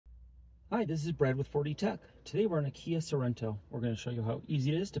Hi, this is Brad with 4D Tech. Today we're on a Kia Sorento. We're going to show you how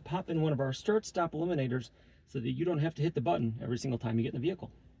easy it is to pop in one of our start-stop eliminators so that you don't have to hit the button every single time you get in the vehicle.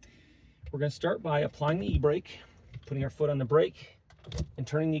 We're going to start by applying the e-brake, putting our foot on the brake, and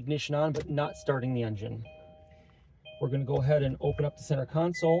turning the ignition on but not starting the engine. We're going to go ahead and open up the center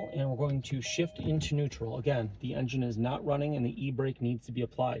console and we're going to shift into neutral. Again, the engine is not running and the e-brake needs to be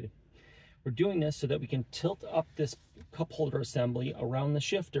applied. We're doing this so that we can tilt up this cup holder assembly around the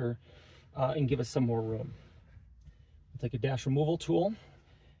shifter and give us some more room. We'll take a dash removal tool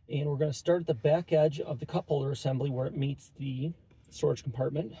and we're going to start at the back edge of the cup holder assembly where it meets the storage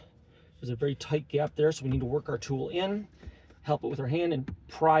compartment. There's a very tight gap there, so we need to work our tool in, help it with our hand, and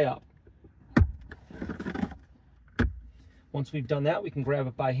pry up. Once we've done that, we can grab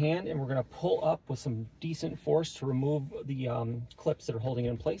it by hand and we're going to pull up with some decent force to remove the clips that are holding it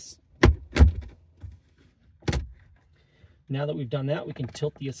in place. Now that we've done that, we can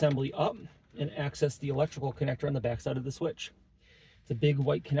tilt the assembly up and access the electrical connector on the back side of the switch. It's a big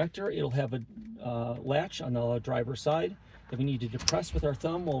white connector. It'll have a latch on the driver's side that we need to depress with our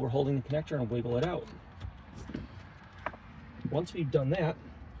thumb while we're holding the connector and wiggle it out. Once we've done that,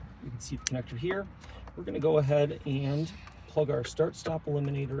 you can see the connector here. We're going to go ahead and plug our start-stop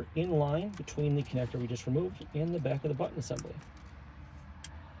eliminator in line between the connector we just removed and the back of the button assembly.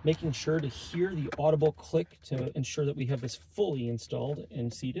 Making sure to hear the audible click to ensure that we have this fully installed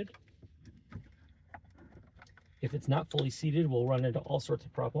and seated. If it's not fully seated, we'll run into all sorts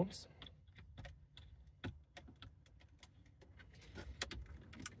of problems.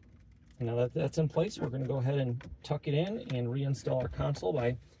 And now that that's in place, we're going to go ahead and tuck it in and reinstall our console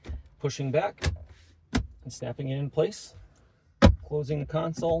by pushing back and snapping it in place, closing the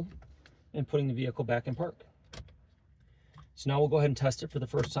console, and putting the vehicle back in park. So now we'll go ahead and test it for the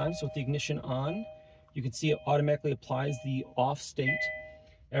first time. So with the ignition on, you can see it automatically applies the off state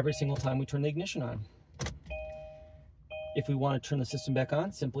every single time we turn the ignition on. If we want to turn the system back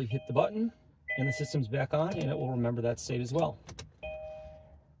on, simply hit the button and the system's back on and it will remember that state as well.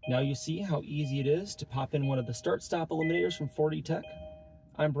 Now you see how easy it is to pop in one of the start-stop eliminators from 4D Tech.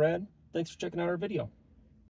 I'm Brad. Thanks for checking out our video.